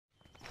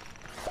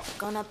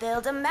Gonna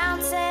build a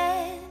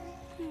mountain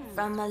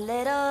from a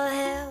little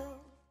hill.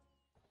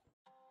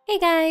 Hey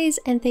guys,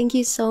 and thank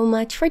you so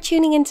much for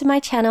tuning into my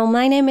channel.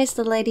 My name is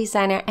The Lady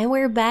Designer and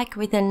we're back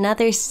with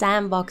another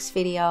sandbox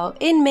video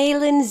in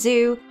Meilin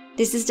Zoo.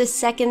 This is the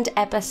second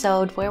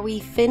episode where we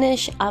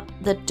finish up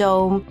the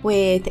dome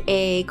with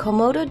a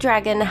Komodo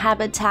dragon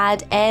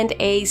habitat and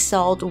a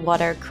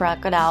saltwater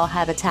crocodile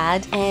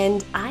habitat.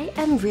 And I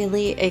am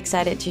really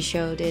excited to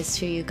show this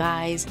to you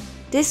guys.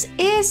 This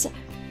is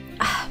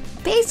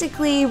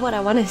basically what I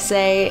want to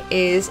say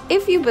is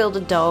if you build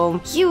a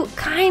dome, you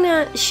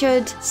kinda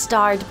should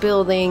start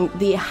building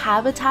the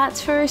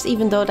habitats first,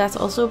 even though that's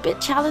also a bit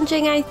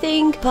challenging, I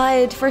think.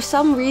 But for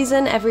some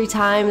reason, every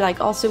time, like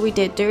also we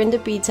did during the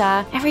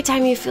beta, every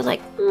time you feel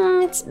like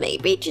it's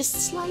maybe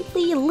just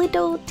slightly a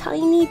little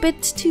tiny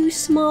bit too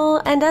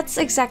small, and that's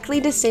exactly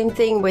the same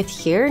thing with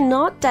here.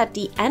 Not that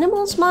the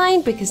animals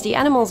mind, because the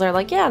animals are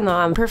like, yeah, no,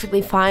 I'm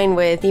perfectly fine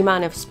with the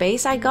amount of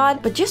space I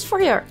got, but just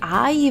for your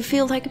eye, you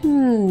feel like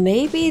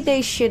maybe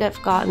they should have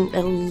gotten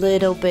a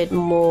little bit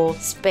more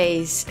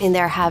space in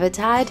their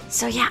habitat.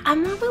 So yeah,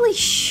 I'm not really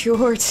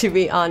sure, to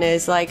be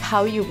honest, like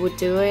how you would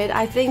do it.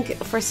 I think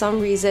for some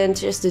reason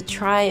just to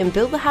try and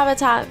build the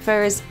habitat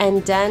first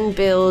and then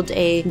build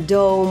a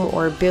dome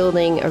or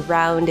building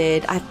around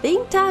it, I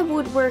think that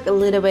would work a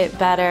little bit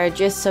better,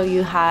 just so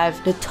you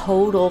have the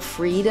total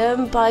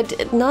freedom.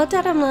 But not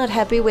that I'm not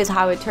happy with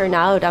how it turned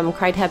out, I'm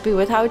quite happy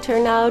with how it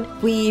turned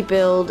out. We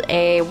build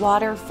a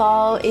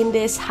waterfall in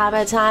this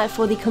habitat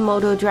for the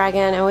Komodo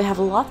dragon and we have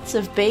lots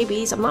of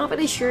babies. I'm not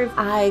really sure if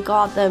I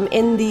got them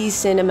in these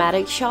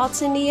cinematic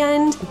shots in the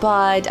end,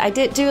 but I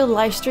did do a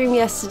live stream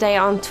yesterday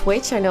on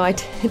Twitch. I know I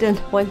didn't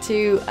want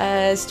to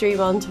stream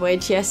on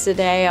Twitch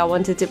yesterday. I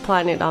wanted to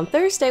plan it on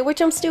Thursday,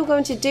 which I'm still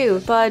going to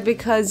do, but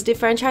because the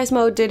franchise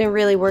mode didn't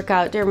really work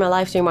out during my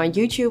live stream on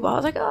YouTube, I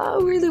was like, oh,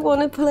 I really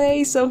want to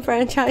play some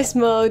franchise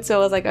mode. So I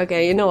was like,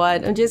 okay, you know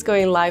what, I'm just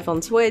going live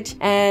on Twitch,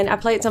 and I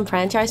played some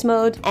franchise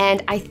mode,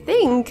 and I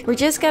think we're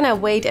just gonna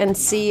wait and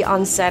see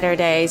on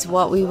Saturdays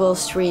what we will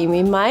stream.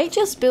 We might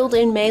just build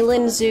in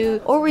Meilin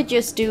Zoo, or we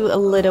just do a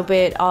little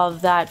bit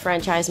of that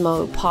franchise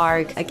mode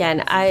park.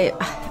 Again,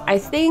 I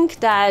think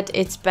that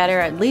it's better,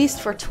 at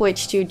least for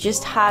Twitch, to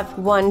just have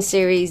one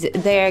series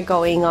there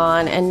going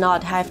on and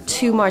not have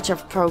too much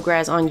of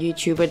progress on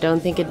YouTube. I don't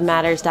think it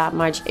matters that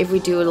much if we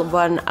do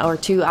 1 or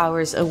 2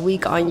 hours a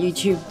week on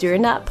YouTube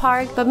during that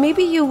park. But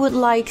maybe you would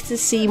like to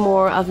see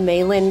more of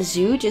Meilin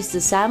Zoo, just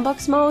the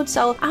sandbox mode,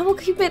 so I will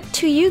keep it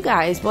to you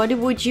guys. What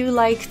would you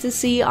like to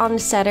see on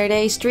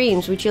Saturday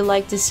streams? Would you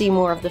like to see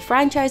more of the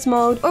franchise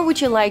mode, or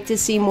would you like to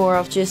see more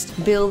of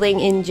just building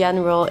in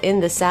general in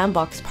the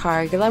sandbox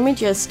park? Let me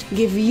just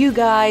give you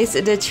guys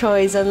the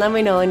choice and let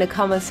me know in the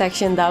comment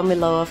section down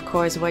below, of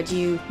course, what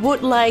you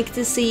would like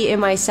to see in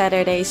my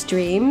Saturday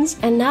streams.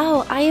 And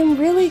now I am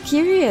really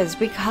curious,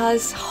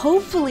 because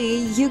hopefully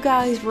you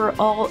guys were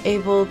all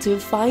able to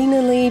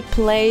finally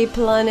play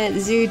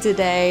Planet Zoo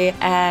today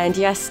and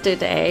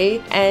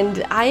yesterday,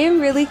 and I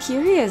am really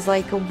curious,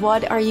 like,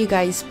 what are you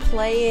guys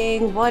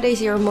playing? What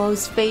is your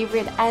most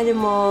favorite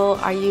animal?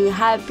 Are you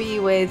happy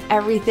with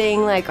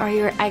everything? Like, are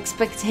your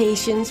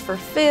expectations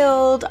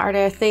fulfilled? Are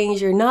there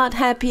things you're not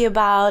happy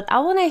about? I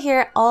want to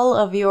hear all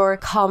of your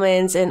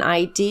comments and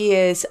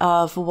ideas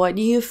of what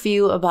you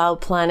feel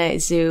about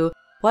Planet Zoo.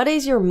 What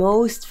is your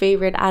most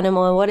favorite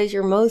animal, and what is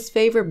your most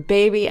favorite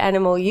baby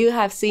animal you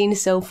have seen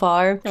so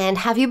far? And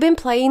have you been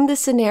playing the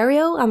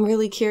scenario? I'm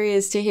really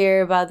curious to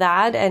hear about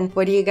that, and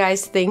what do you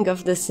guys think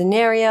of the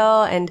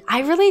scenario? And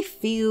I really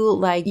feel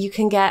like you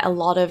can get a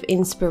lot of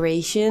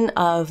inspiration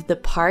of the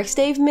parks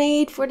they've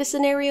made for the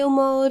scenario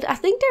mode. I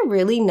think they're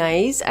really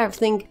nice. I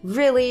think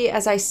really,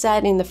 as I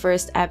said in the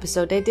first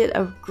episode, they did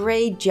a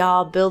great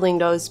job building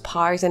those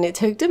parks, and it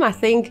took them, I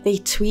think they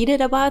tweeted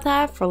about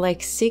that, for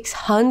like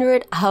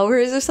 600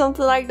 hours or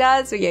something like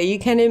that. So yeah, you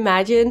can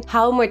imagine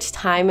how much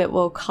time it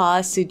will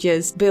cost to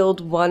just build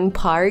one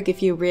park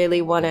if you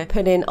really want to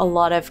put in a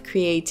lot of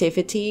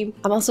creativity.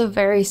 I'm also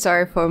very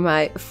sorry for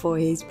my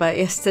voice, but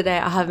yesterday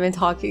I have been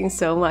talking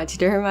so much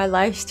during my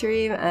live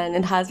stream and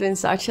it has been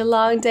such a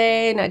long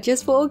day, and I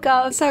just woke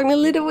up sounding a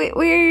little bit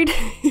weird.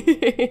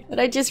 But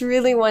I just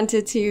really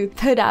wanted to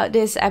put out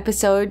this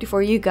episode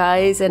for you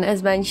guys, and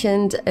as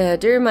mentioned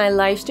during my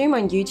live stream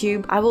on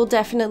YouTube, I will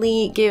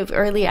definitely give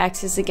early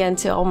access again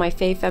to all my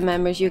Fay Fam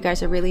members. You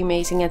guys are really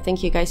amazing, and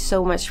thank you guys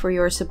so much for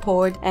your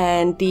support.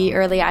 And the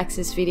early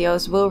access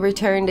videos will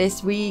return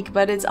this week,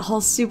 but it's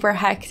all super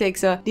hectic,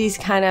 so these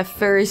kind of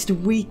first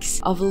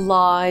weeks of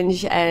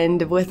launch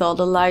and with all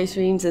the live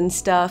streams and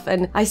stuff,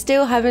 and I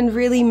still haven't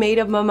really made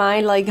up my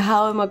mind, like,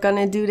 how am I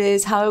gonna do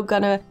this, how I'm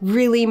gonna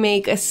really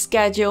make a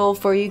schedule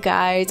for you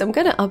guys. I'm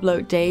gonna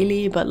upload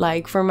daily, but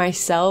like for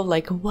myself,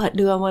 like, what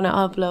do I want to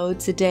upload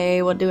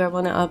today, what do I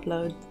want to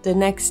upload the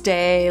next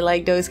day,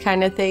 like those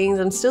kind of things.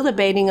 I'm still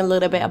debating a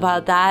little bit about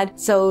about that.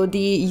 So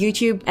the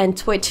YouTube and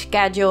Twitch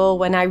schedule,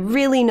 when I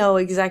really know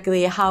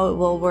exactly how it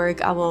will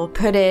work, I will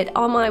put it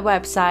on my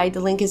website. The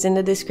link is in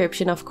the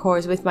description, of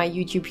course, with my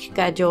YouTube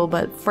schedule.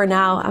 But for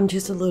now, I'm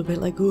just a little bit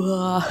like,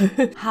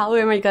 how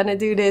am I gonna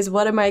do this?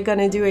 What am I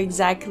gonna do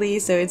exactly?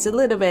 So it's a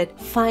little bit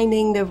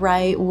finding the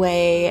right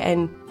way.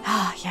 And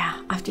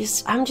yeah,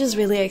 I'm just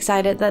really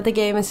excited that the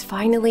game is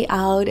finally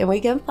out and we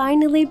can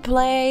finally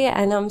play,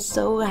 and I'm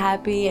so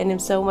happy and I'm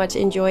so much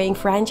enjoying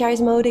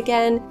franchise mode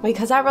again,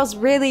 because I was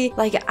really,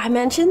 like I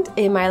mentioned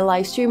in my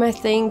live stream, I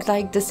think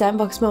like the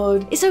sandbox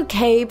mode is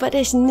okay, but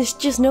there's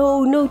just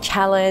no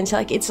challenge.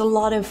 Like it's a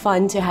lot of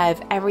fun to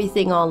have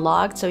everything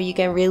unlocked so you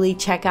can really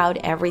check out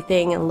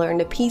everything and learn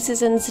the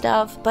pieces and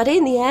stuff. But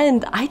in the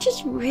end, I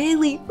just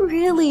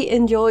really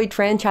enjoyed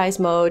franchise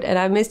mode and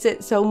I missed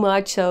it so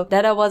much, so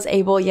that I was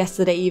able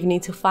yesterday evening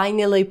to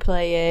finally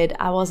play it.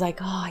 I was like,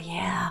 oh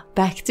yeah,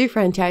 back to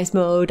franchise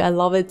mode. I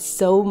love it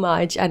so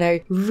much and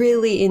I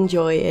really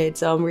enjoy it.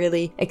 So I'm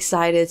really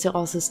excited to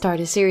also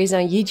start a series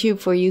on YouTube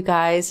for you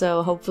guys.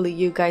 So hopefully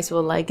you guys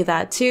will like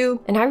that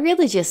too. And I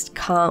really just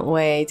can't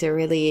wait to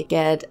really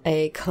get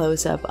a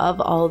close-up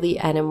of all the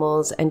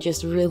animals and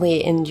just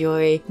really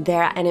enjoy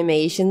their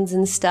animations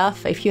and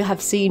stuff. If you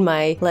have seen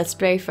my Let's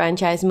Play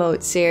franchise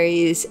mode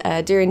series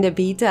during the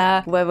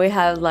beta, when we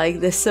have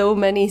like the so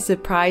many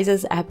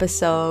surprises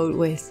episode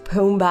with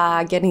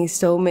Pumbaa getting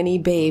so many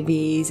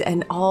babies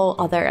and all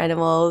other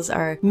animals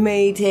are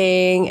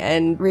mating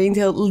and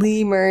ring-tailed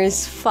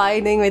lemurs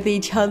fighting with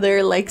each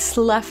other, like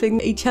slapping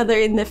each other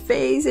in the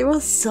face. It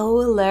was so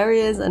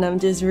hilarious and I'm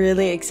just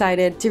really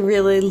excited to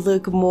really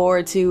look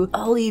more to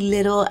all the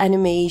little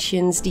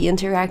animations, the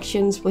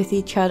interactions with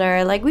each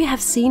other. Like we have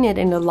seen it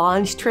in the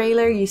launch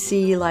trailer. You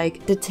see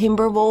like the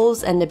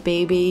Timberwolves and the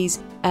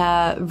babies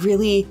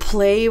really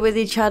play with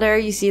each other.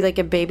 You see like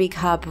a baby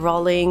cub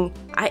rolling.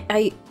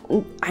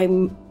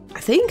 I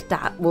think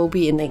that will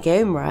be in the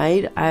game,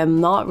 right?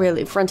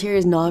 Frontier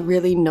is not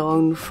really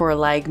known for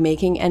like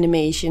making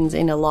animations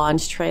in a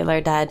launch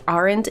trailer that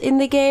aren't in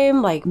the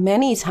game. Like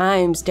many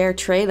times their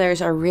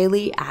trailers are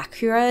really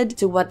accurate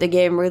to what the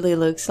game really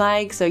looks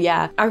like. So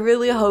yeah, I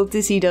really hope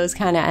to see those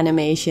kind of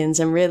animations.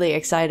 I'm really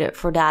excited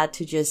for that,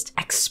 to just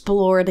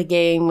explore the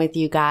game with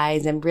you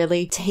guys and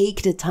really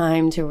take the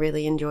time to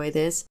really enjoy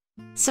this.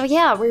 So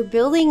yeah, we're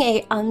building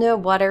a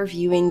underwater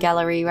viewing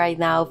gallery right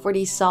now for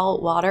the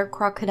Saltwater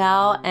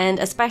Crocodile, and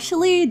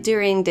especially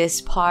during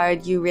this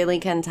part you really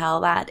can tell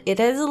that it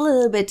is a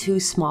little bit too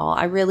small.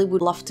 I really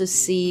would love to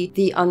see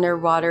the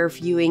underwater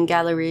viewing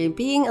gallery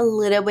being a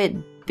little bit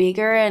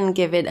bigger and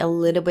give it a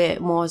little bit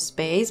more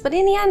space. But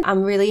in the end,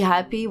 I'm really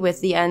happy with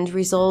the end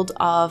result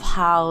of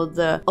how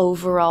the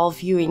overall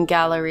viewing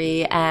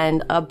gallery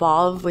and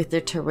above with the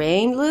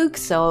terrain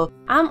looks. So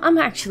I'm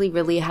actually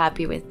really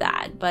happy with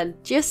that.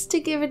 But just to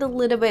give it a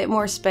little bit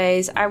more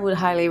space, I would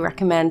highly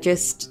recommend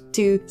just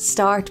to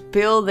start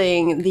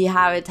building the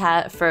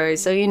habitat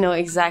first, so you know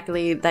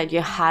exactly that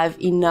you have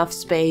enough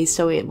space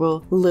so it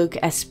will look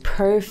as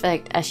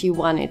perfect as you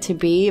want it to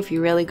be, if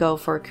you really go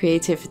for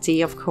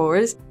creativity, of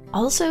course.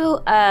 Also,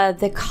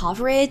 the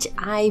coverage,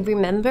 I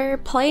remember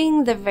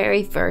playing the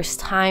very first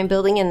time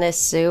building in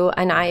this zoo,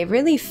 and I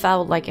really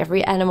felt like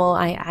every animal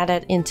I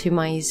added into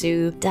my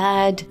zoo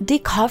that the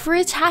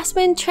coverage has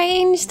been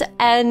changed,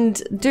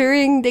 and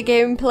during the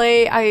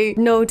gameplay I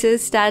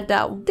noticed that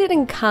that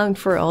didn't count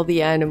for all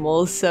the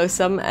animals, so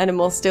some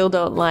animals still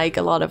don't like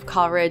a lot of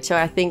coverage, so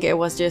I think it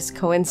was just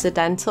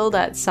coincidental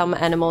that some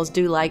animals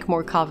do like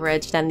more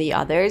coverage than the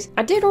others.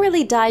 I didn't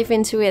really dive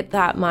into it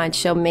that much,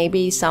 so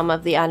maybe some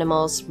of the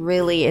animals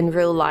really in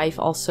real life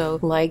also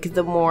like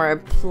the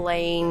more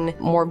plain,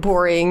 more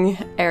boring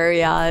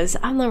areas.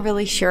 I'm not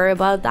really sure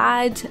about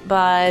that,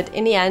 but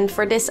in the end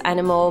for this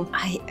animal,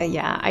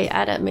 I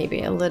added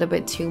maybe a little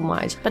bit too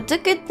much. But the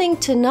good thing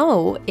to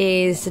know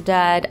is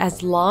that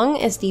as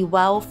long as the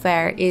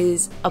welfare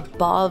is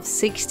above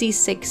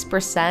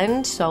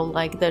 66%, so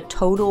like the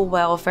total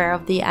welfare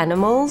of the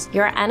animals,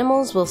 your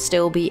animals will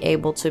still be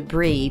able to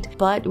breed.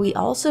 But we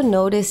also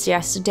noticed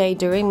yesterday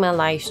during my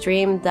live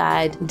stream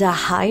that the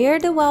higher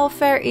the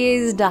welfare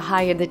is, the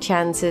higher the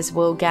chances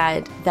will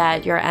get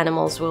that your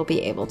animals will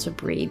be able to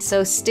breed.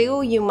 So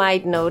still you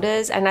might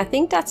notice, and I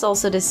think that's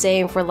also the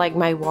same for like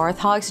my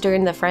warthogs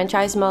during the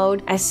franchise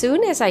mode, as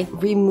soon as I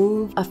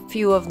remove a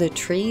few of the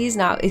trees,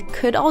 now it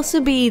could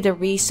also be the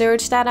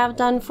research that I've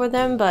done for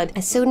them, but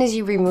as soon as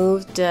you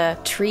remove the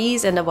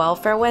trees and the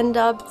welfare went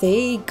up,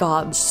 they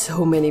got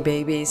so many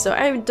babies. So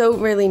I don't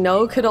really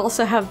know, could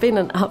also have been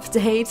an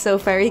update, so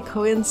very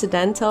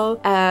coincidental.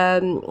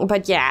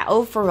 But yeah,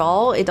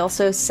 overall it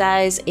also also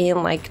says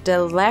in like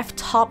the left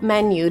top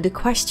menu, the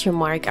question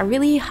mark. I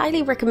really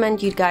highly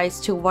recommend you guys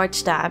to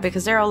watch that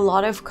because there are a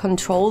lot of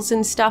controls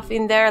and stuff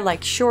in there,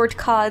 like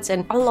shortcuts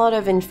and a lot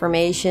of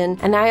information.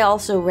 And I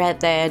also read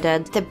there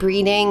that the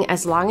breeding,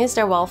 as long as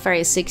their welfare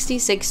is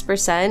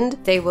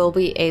 66%, they will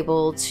be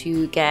able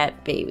to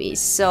get babies.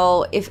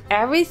 So if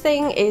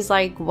everything is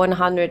like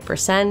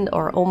 100%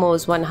 or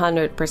almost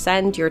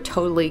 100%, you're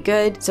totally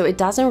good. So it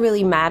doesn't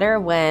really matter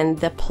when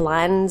the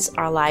plants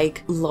are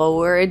like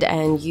lowered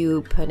and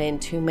you put in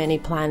too many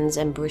plants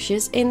and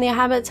bushes in the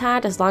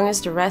habitat, as long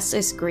as the rest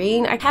is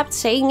green. I kept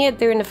saying it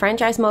during the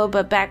franchise mode,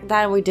 but back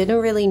then we didn't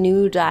really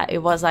knew that it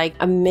was like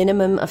a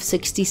minimum of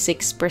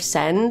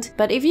 66%.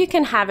 But if you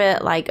can have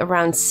it like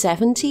around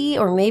 70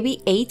 or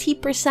maybe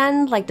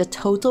 80%, like the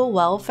total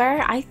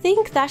welfare, I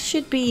think that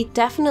should be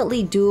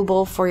definitely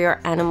doable for your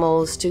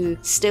animals to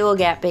still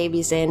get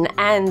babies in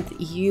and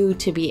you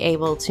to be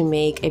able to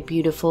make a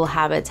beautiful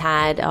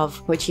habitat of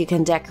which you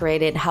can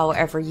decorate it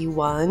however you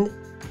want.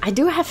 I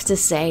do have to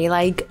say,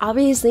 like,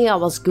 obviously I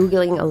was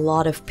googling a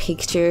lot of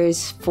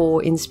pictures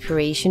for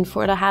inspiration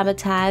for the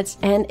habitats,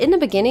 and in the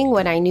beginning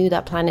when I knew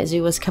that Planet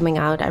Zoo was coming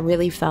out, I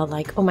really felt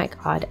like, oh my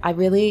god, I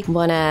really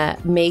want to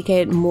make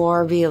it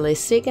more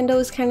realistic and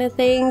those kind of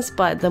things.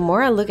 But the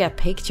more I look at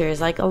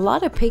pictures, like a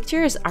lot of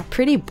pictures are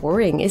pretty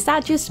boring. Is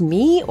that just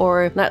me?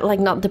 Or not,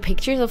 like not the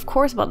pictures of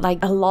course, but like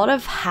a lot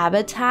of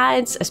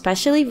habitats,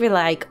 especially for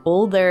like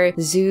older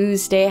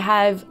zoos, they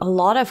have a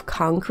lot of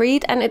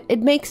concrete, and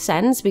it makes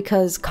sense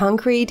because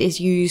concrete is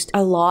used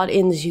a lot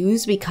in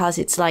zoos because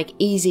it's like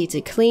easy to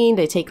clean.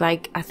 They take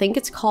like, I think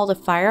it's called a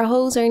fire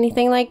hose or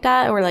anything like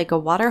that, or like a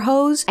water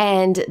hose,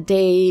 and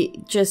they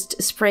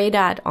just spray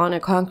that on a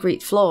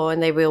concrete floor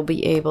and they will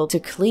be able to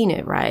clean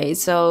it, right?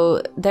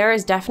 So there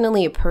is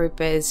definitely a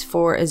purpose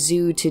for a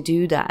zoo to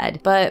do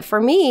that. But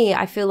for me,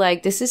 I feel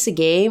like this is a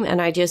game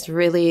and I just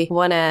really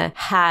want to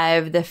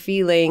have the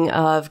feeling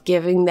of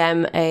giving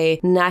them a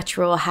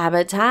natural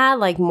habitat,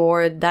 like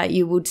more that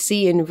you would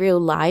see in real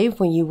life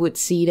when you would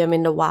see them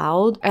in the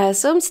wild.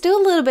 So I'm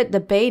still a little bit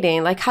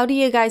debating, like, how do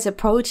you guys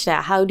approach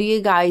that? How do you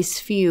guys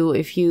feel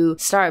if you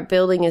start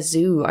building a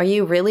zoo? Are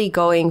you really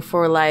going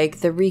for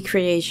like the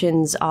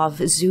recreations of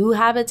zoo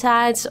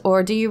habitats,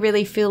 or do you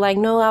really feel like,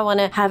 no, I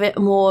want to have it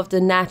more of the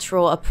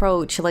natural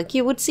approach like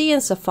you would see in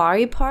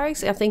safari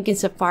parks? I think in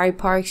safari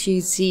parks you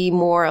see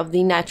more of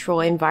the natural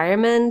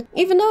environment,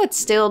 even though it's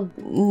still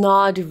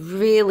not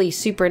really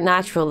super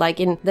natural. Like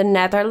in the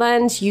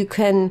Netherlands, you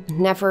can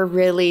never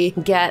really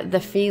get the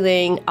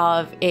feeling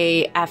of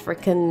a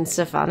African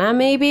savanna,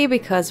 maybe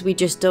because we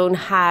just don't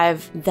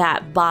have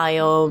that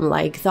biome,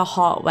 like the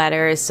hot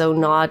weather. So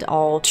not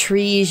all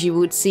trees you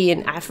would see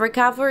in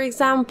Africa, for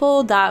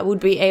example, that would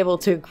be able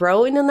to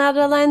grow in the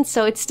Netherlands.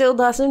 So it still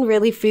doesn't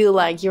really feel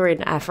like you're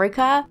in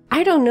Africa.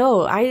 I don't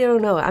know.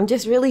 I'm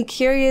just really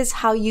curious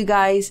how you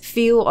guys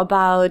feel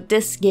about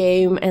this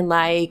game, and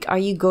like, are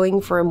you going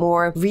for a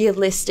more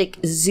realistic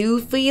zoo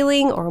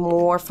feeling or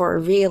more for a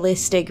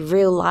realistic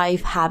real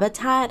life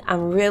habitat?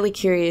 I'm really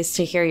curious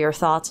to hear your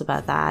thoughts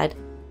about that.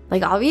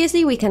 Like,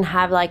 obviously we can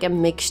have like a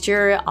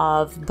mixture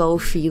of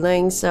both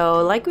feelings.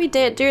 So like we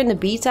did during the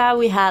beta,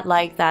 we had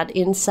like that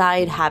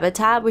inside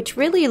habitat, which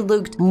really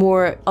looked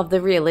more of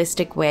the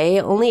realistic way,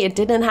 only it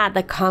didn't have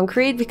the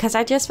concrete, because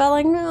I just felt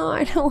like, no,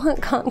 I don't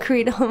want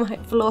concrete on my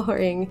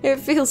flooring. It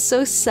feels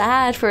so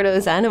sad for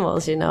those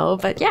animals, you know?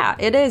 But yeah,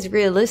 it is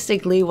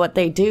realistically what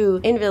they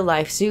do in real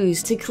life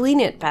zoos to clean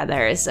it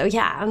better. So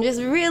yeah, I'm just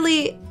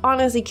really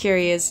honestly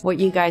curious what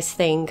you guys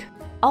think.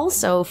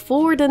 Also,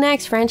 for the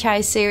next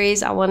franchise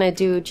series I want to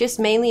do just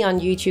mainly on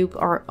YouTube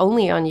or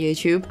only on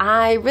YouTube,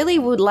 I really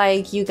would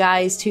like you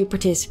guys to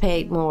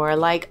participate more.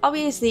 Like,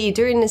 obviously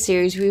during the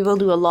series we will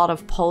do a lot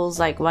of polls,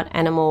 like what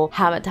animal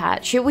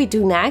habitat should we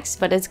do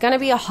next, but it's gonna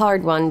be a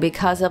hard one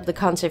because of the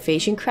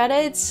conservation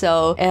credits.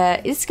 So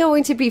it's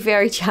going to be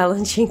very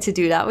challenging to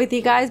do that with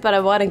you guys, but I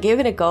want to give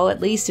it a go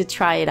at least to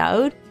try it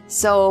out.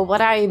 So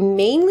what I'm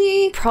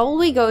mainly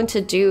probably going to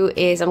do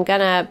is I'm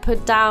gonna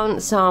put down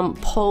some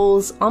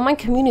polls on my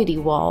community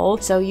wall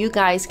so you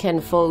guys can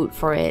vote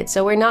for it.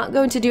 So we're not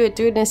going to do it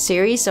during this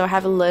series, so I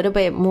have a little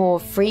bit more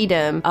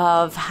freedom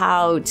of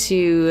how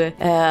to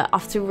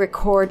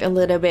record a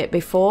little bit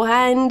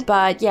beforehand.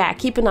 But yeah,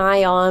 keep an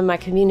eye on my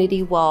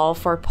community wall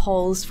for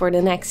polls for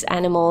the next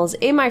animals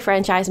in my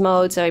franchise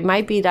mode. So it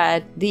might be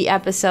that the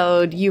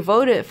episode you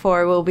voted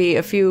for will be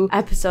a few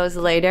episodes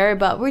later,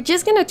 but we're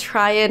just gonna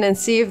try it and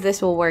see if this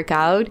will work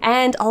out.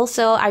 And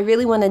also, I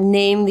really want to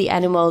name the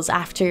animals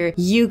after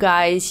you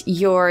guys,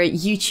 your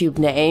YouTube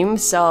name.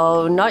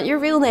 So not your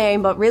real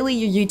name, but really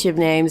your YouTube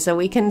name, so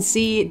we can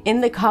see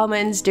in the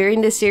comments during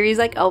the series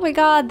like, oh my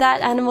god,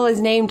 that animal is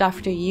named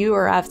after you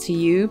or after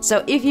you.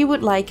 So if you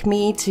would like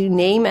me to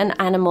name an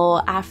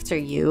animal after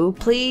you,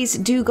 please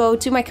do go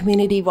to my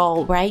community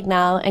wall right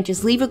now and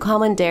just leave a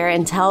comment there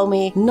and tell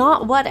me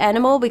not what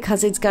animal,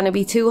 because it's gonna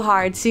be too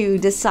hard to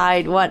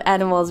decide what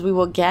animals we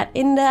will get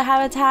in the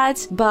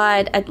habitats,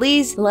 but at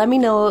least let me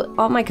know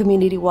on my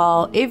community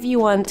wall if you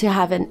want to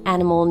have an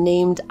animal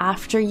named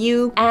after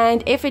you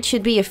and if it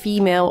should be a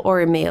female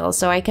or a male,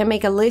 so I can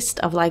make a list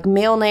of like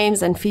male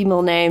names and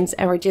female names,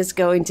 and we're just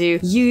going to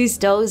use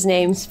those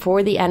names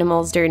for the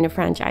animals during the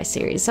franchise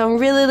series. So I'm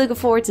really looking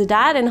forward to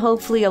that, and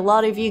hopefully a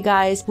lot of you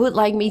guys would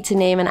like me to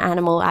name an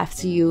animal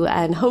after you,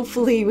 and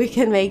hopefully we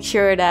can make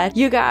sure that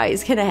you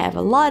guys can have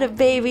a lot of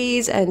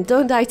babies and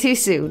don't die too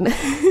soon.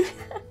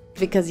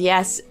 Because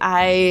yes,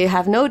 I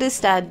have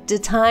noticed that the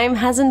time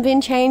hasn't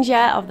been changed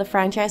yet of the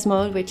franchise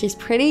mode, which is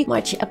pretty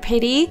much a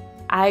pity.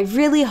 I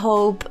really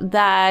hope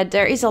that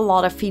there is a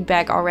lot of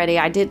feedback already.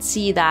 I did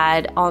see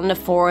that on the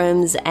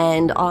forums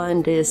and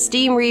on the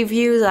Steam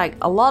reviews, like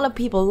a lot of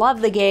people love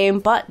the game,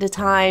 but the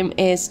time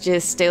is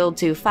just still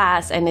too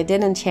fast and they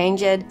didn't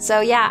change it.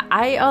 So yeah,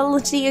 I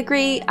honestly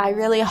agree. I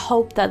really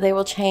hope that they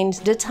will change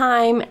the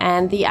time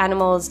and the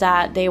animals,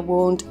 that they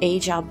won't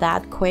age up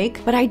that quick.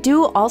 But I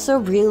do also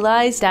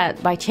realize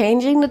that by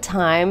changing the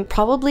time,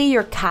 probably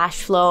your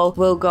cash flow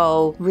will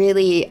go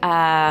really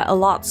a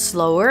lot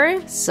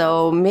slower.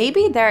 So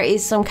maybe there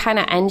is some kind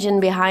of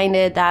engine behind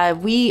it that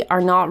we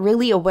are not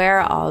really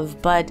aware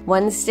of, but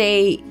once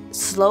they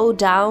slow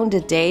down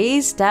the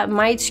days, that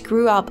might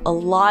screw up a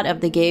lot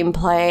of the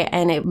gameplay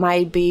and it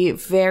might be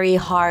very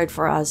hard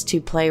for us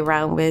to play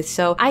around with.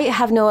 So I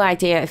have no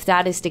idea if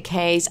that is the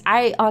case.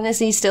 I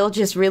honestly still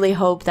just really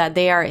hope that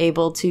they are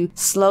able to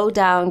slow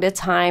down the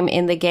time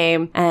in the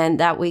game and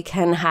that we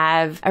can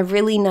have a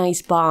really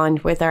nice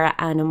bond with our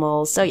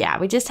animals. So yeah,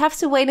 we just have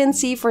to wait and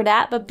see for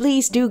that, but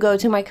please do go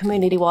to my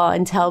community wall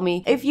and tell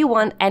me if you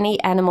want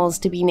any animals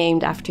to be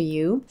named after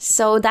you.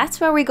 So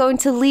that's where we're going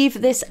to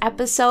leave this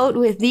episode,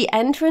 with the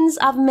entrance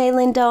of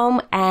Meilin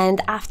Dome,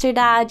 and after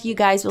that you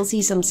guys will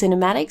see some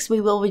cinematics.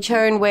 We will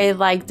return with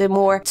like the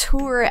more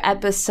tour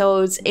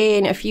episodes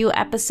in a few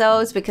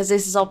episodes, because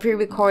this is all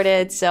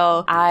pre-recorded,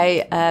 so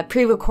I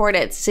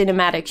pre-recorded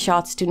cinematic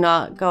shots to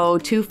not go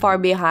too far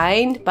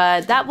behind,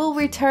 but that will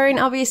return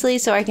obviously,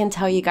 so I can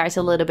tell you guys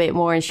a little bit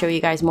more and show you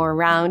guys more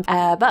around.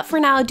 But for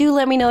now, do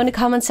let me know in the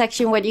comment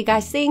section what you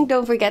guys think.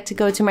 Don't forget to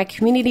go to my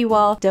community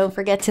wall. Don't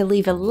forget to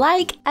leave a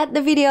like at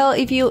the video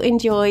if you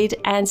enjoyed,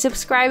 and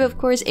subscribe of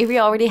course if you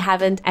already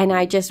haven't, and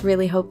I just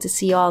really hope to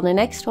see you all in the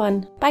next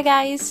one. Bye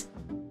guys!